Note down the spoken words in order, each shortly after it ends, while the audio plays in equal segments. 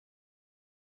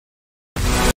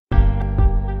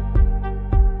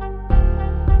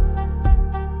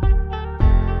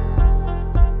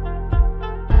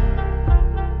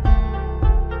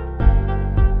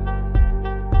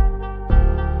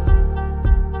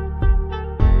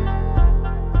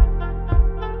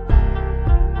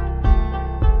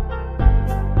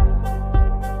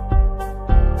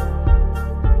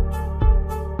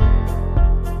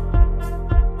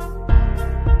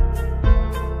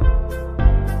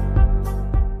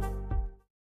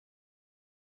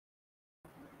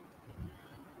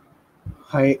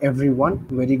Hi everyone,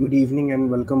 very good evening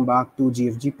and welcome back to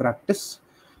GFG practice.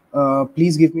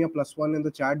 Please give me a +1 in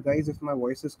the chat, guys, if my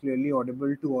voice is clearly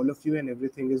audible to all of you and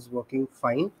everything is working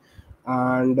fine.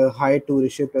 And hi to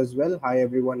Rishit as well. Hi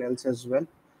everyone else as well.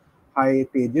 Hi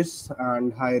Tejas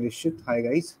and hi Rishit. Hi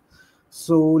guys.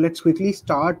 So let's quickly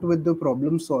start with the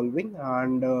problem solving,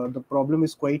 and the problem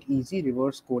is quite easy,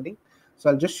 reverse coding. So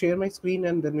I'll just share my screen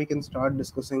and then we can start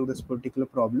discussing this particular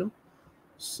problem.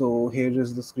 So here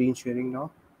is the screen sharing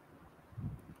now.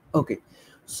 Okay,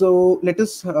 so let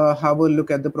us have a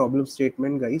look at the problem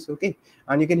statement, guys. Okay,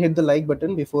 and you can hit the like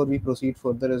button before we proceed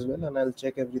further as well, and I'll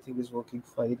check everything is working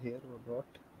fine here or not.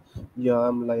 Yeah,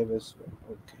 I'm live as well.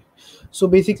 Okay, so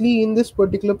basically in this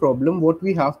particular problem, what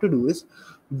we have to do is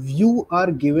you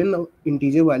are given an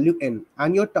integer value n,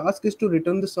 and your task is to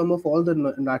return the sum of all the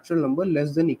natural number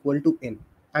less than equal to n,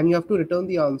 and you have to return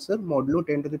the answer modulo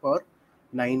 10 to the power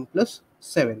 9 plus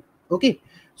 7. Okay,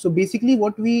 so basically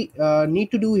what we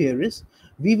need to do here is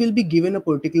we will be given a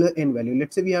particular n value.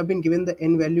 Let's say we have been given the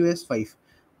n value as 5.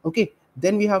 Okay,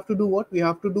 then we have to do what? We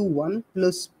have to do 1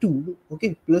 plus 2,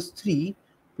 okay, plus 3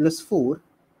 plus 4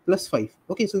 plus 5.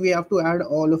 Okay, so we have to add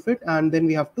all of it and then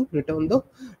we have to return the,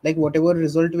 like, whatever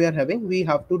result we are having, we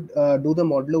have to do the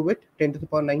modulo with 10 to the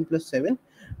power 9 plus 7,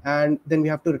 and then we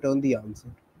have to return the answer.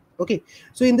 Okay,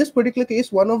 so in this particular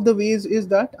case, one of the ways is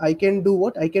that I can do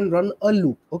what? I can run a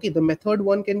loop. Okay, the method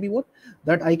one can be what?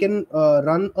 That I can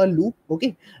run a loop.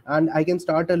 Okay, and I can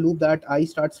start a loop that I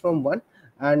starts from 1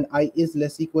 and I is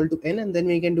less equal to n, and then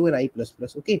we can do an I plus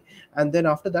plus. Okay, and then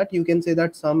after that you can say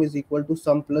that sum is equal to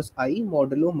sum plus I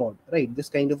modulo mod, right? This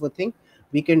kind of a thing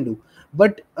we can do.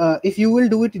 But if you will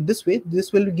do it this way,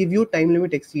 this will give you time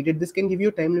limit exceeded. This can give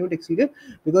you time limit exceeded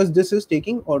because this is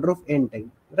taking order of n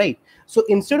time, right? So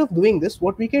instead of doing this,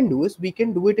 what we can do is we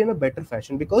can do it in a better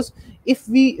fashion. Because if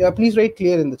we please write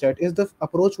clear in the chat, is the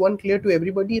approach one clear to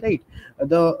everybody, right?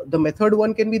 The method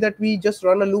one can be that we just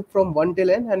run a loop from 1 till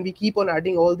n and we keep on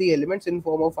adding all the elements in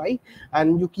form of I,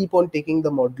 and you keep on taking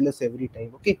the modulus every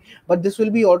time. Okay, but this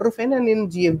will be order of n, and in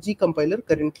GFG compiler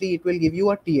currently it will give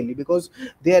you a TLE because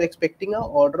they are expecting a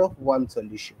order of one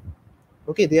solution.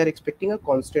 Okay, they are expecting a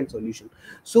constant solution.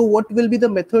 So what will be the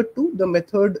method 2? The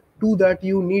method 2 that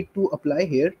you need to apply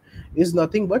here is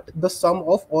nothing but the sum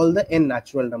of all the n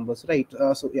natural numbers, right?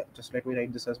 So yeah, just let me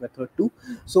write this as method 2.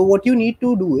 So what you need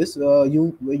to do is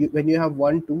you when you have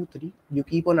 1 2 3, you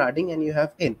keep on adding and you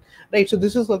have n, right? So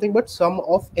this is nothing but sum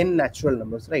of n natural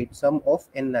numbers, right? Sum of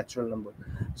n natural number,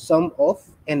 sum of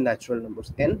n natural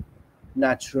numbers, n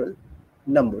natural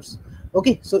numbers.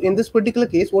 Okay, so in this particular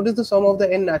case, what is the sum of the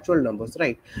n natural numbers,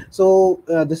 right? So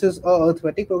this is a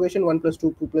arithmetic progression, 1 plus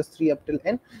 2 2 plus 3 up till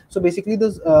n. So basically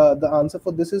this the answer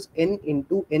for this is n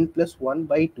into n plus 1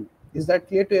 by 2. Is that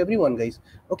clear to everyone, guys?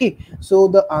 Okay, so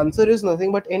the answer is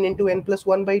nothing but n into n plus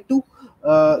 1 by 2.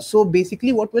 So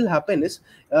basically what will happen is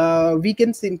we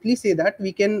can simply say that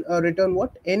we can return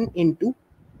what? N into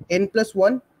n plus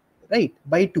 1, right,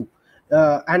 by 2.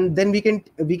 And then we can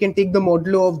take the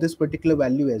modulo of this particular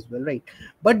value as well, right?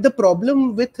 But the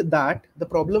problem with that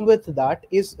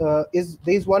is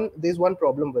there's one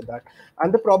problem with that.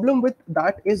 And the problem with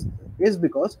that is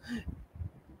because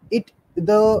it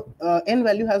the n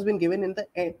value has been given in the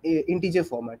integer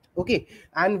format. Okay,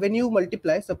 and when you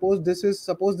multiply, suppose this is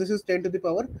 10 to the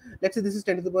power, let's say this is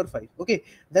 10 to the power 5. Okay,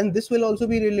 then this will also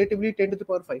be relatively 10 to the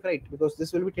power 5, right? Because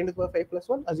this will be 10 to the power 5 plus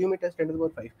 1, assume it as 10 to the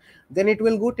power 5. Then it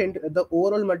will go the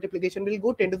overall multiplication will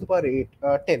go 10 to the power 8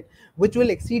 10, which will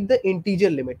exceed the integer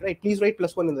limit, right? Please write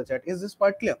 +1 in the chat. Is this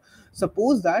part clear?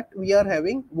 Suppose that we are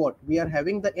having what? We are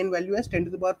having the n value as 10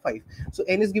 to the power 5. So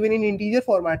n is given in integer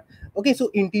format. Okay,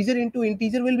 so integer into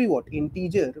integer will be what?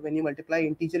 Integer. When you multiply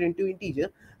integer into integer,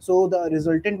 so the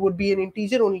resultant would be an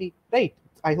integer only, right?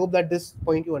 I hope that this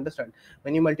point you understand.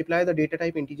 When you multiply the data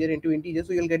type integer into integer,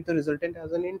 so you'll get the resultant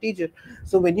as an integer.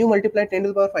 So when you multiply 10 to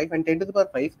the power 5 and 10 to the power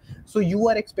 5, so you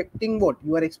are expecting what?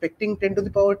 You are expecting 10 to the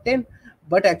power 10,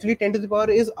 but actually 10 to the power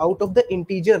is out of the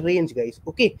integer range, guys.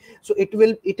 Okay, so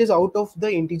it is out of the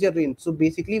integer range. So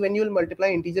basically when you will multiply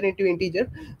integer into integer,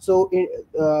 so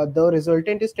the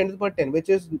resultant is 10 to the power 10,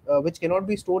 which cannot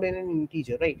be stored in an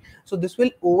integer, right? So this will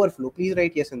overflow. Please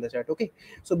write yes in the chat. Okay,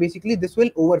 so basically this will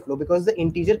overflow because the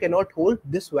integer cannot hold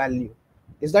this value.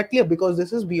 Is that clear? Because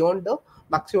this is beyond the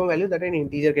maximum value that an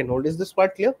integer can hold. Is this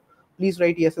part clear? Please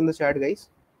write yes in the chat, guys.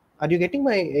 Are you getting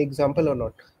my example or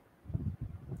not?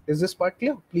 Is this part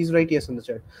clear? Please write yes in the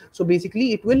chat. So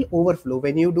basically it will overflow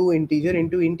when you do integer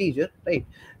into integer, right?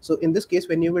 So in this case,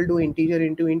 when you will do integer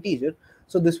into integer,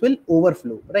 so this will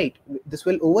overflow, right? This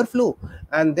will overflow,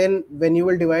 and then when you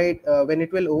will divide, when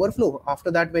it will overflow,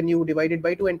 after that when you divide it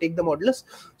by 2 and take the modulus,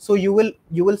 so you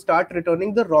will start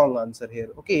returning the wrong answer here.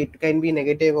 Okay, it can be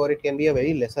negative or it can be a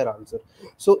very lesser answer.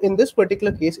 So in this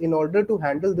particular case, in order to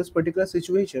handle this particular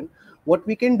situation, what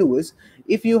we can do is,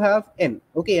 if you have n,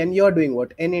 okay, and you are doing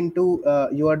what, n into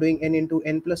you are doing n into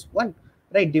n plus 1,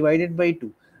 right, divided by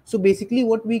 2. So basically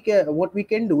what we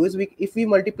can do is, if we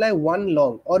multiply one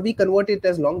long, or we convert it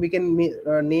as long, we can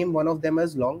name one of them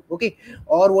as long. Okay,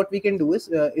 or what we can do is,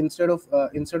 instead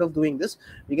of doing this,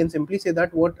 we can simply say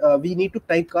that what we need to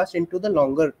typecast into the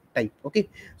longer type. Okay,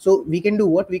 so we can do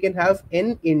what, we can have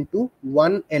n into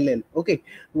 1 ll. Okay,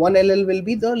 1 ll will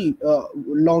be the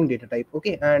long data type.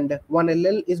 Okay, and 1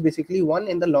 ll is basically 1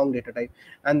 in the long data type,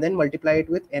 and then multiply it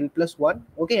with n plus 1.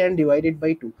 Okay, and divide it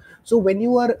by 2. So when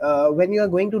you are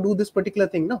going to do this particular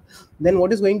thing now, then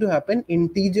what is going to happen,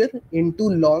 integer into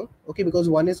long. Okay, because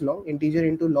 1 is long, integer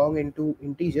into long into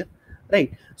integer,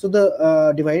 right? So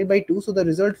the divided by 2, so the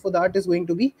result for that is going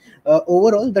to be,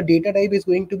 overall the data type is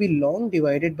going to be long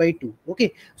divided by 2.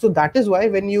 Okay, so that is why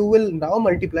when you will now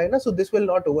multiply now, so this will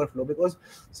not overflow, because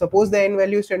suppose the n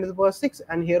value is 10 to the power 6,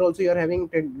 and here also you are having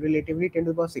 10, relatively 10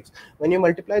 to the power 6. When you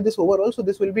multiply this overall, so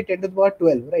this will be 10 to the power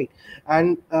 12, right?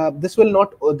 And this will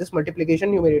not, this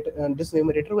multiplication numerator, this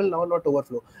numerator will now not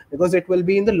overflow, because it will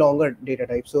be in the longer data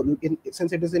type. So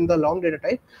since it is in the long data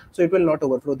type, so it will not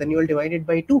overflow. Then you will divide it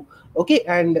by 2. Okay,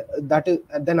 and that is,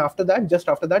 then after that, just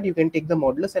after that, you can take the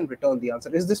modulus and return the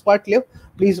answer. Is this part clear?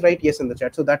 Please write yes in the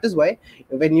chat. So that is why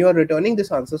when you are returning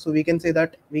this answer, so we can say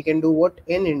that we can do what,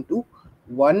 n into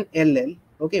 1 ll.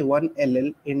 Okay, 1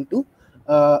 ll into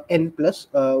n plus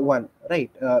 1,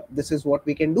 right? This is what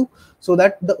we can do, so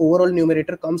that the overall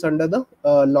numerator comes under the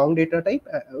long data type.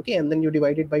 Okay, and then you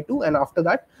divide it by 2, and after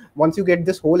that, once you get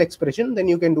this whole expression, then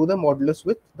you can do the modulus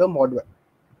with the mod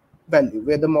value,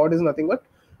 where the mod is nothing but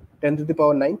 10 to the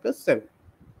power 9 plus 7.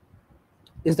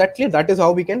 Is that clear? That is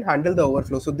how we can handle the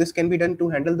overflow. So this can be done to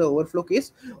handle the overflow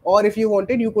case, or if you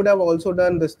wanted, you could have also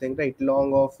done this thing, right?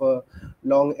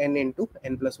 Long n into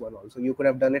n plus 1 also. You could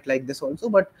have done it like this also,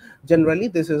 but generally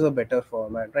this is a better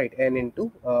format, right? N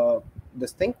into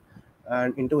this thing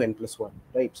and into n plus 1,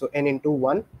 right? So n into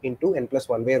 1 into n plus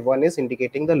 1, where 1 is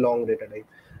indicating the long data type.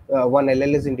 1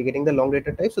 ll is indicating the long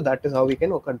data type. So that is how we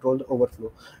can control the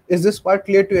overflow. Is this part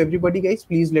clear to everybody, guys?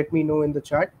 Please let me know in the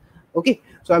chat. Okay,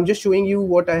 so I'm just showing you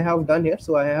what I have done here.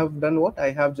 So I have done what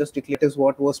I have just declared is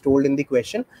what was told in the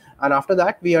question, and after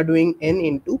that we are doing n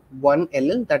into 1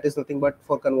 ll, that is nothing but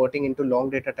for converting into long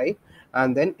data type,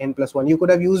 and then n plus 1. You could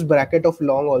have used bracket of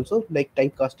long also, like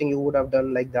typecasting you would have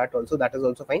done like that also, that is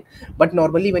also fine. But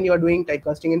normally when you are doing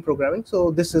typecasting in programming, so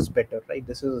this is better, right?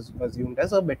 This is assumed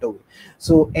as a better way.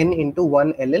 So n into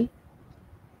 1 ll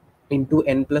into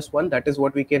n plus 1, that is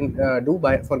what we can do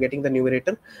by for getting the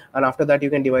numerator, and after that you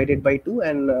can divide it by 2,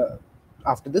 and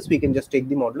after this we can just take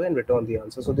the modulo and return the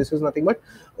answer. So this is nothing but,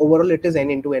 overall it is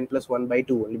n into n plus 1 by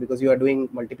 2 only, because you are doing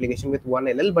multiplication with 1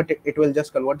 ll, but it will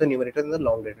just convert the numerator in the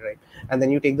long data, right? And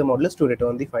then you take the modulus to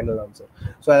return the final answer.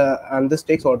 So and this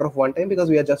takes order of 1 time, because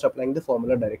we are just applying the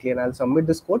formula directly, and I'll submit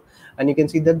this code, and you can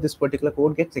see that this particular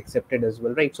code gets accepted as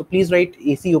well, right? So please write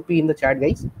ACOP in the chat,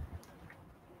 guys,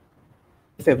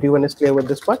 if everyone is clear with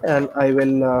this part, and I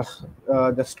will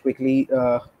just quickly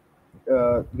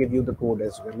give you the code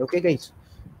as well. Okay, guys,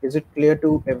 is it clear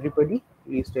to everybody?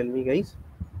 Please tell me, guys.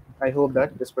 I hope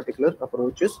that this particular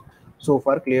approach is so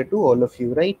far clear to all of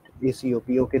you, right?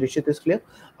 ACOP. Okay, Rishit is clear.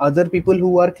 Other people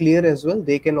who are clear as well,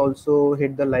 they can also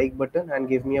hit the like button and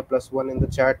give me a +1 in the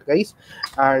chat, guys.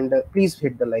 And please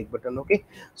hit the like button. Okay,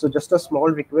 so just a small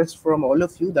request from all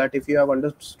of you, that if you have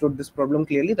understood this problem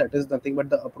clearly, that is nothing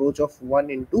but the approach of 1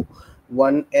 into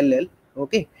 1 ll,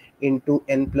 okay, into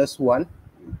n plus 1,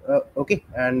 okay,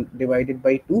 and divided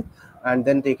by 2, and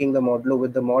then taking the modulo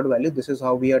with the mod value. This is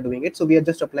how we are doing it. So we are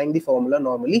just applying the formula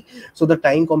normally. So the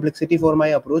time complexity for my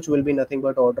approach will be nothing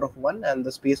but order of 1, and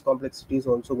the space complexity is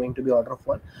also going to be order of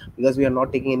 1, because we are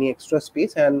not taking any extra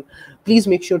space. And please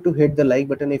make sure to hit the like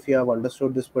button if you have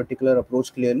understood this particular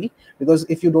approach clearly, because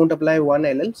if you don't apply 1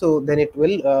 ll, so then it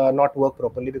will not work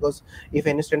properly, because if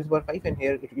n is 10 to the power 5 and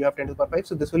here if you have 10 to the power 5,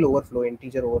 so this will overflow,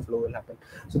 integer overflow will happen.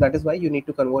 So that is why you need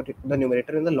to convert it, the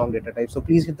numerator in the long data type. So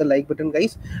please hit the like button,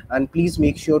 guys, and please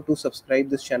make sure to subscribe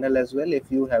this channel as well if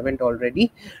you haven't already,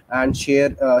 and share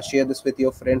this with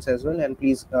your friends as well, and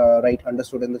please write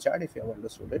understood in the chat if you have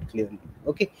understood it clearly.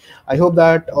 Okay, I hope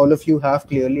that all of you have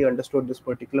clearly understood this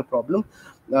particular problem.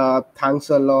 Thanks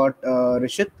a lot,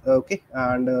 Rishit. Okay,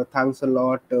 and thanks a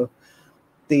lot,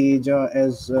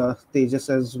 Tejas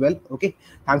as well. Okay,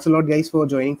 thanks a lot, guys, for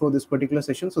joining for this particular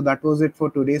session. So that was it for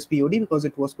today's POD because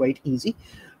it was quite easy.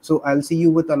 So I'll see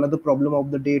you with another problem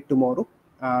of the day tomorrow,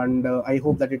 and I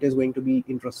hope that it is going to be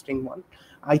interesting one.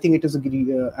 I think it is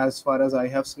as far as I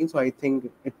have seen. So I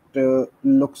think it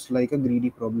looks like a greedy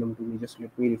problem to me. Just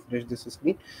let me refresh this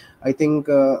screen. I think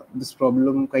this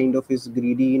problem kind of is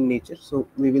greedy in nature. So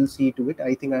we will see to it.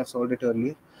 I think I have solved it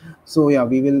earlier. So yeah,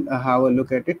 we will have a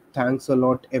look at it. Thanks a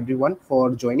lot, everyone, for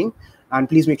joining. And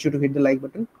please make sure to hit the like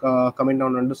button, comment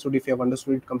down understood if you have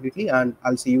understood it completely, and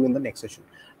I'll see you in the next session.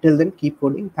 Till then, keep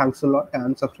coding. Thanks a lot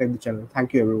and subscribe the channel.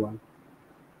 Thank you, everyone.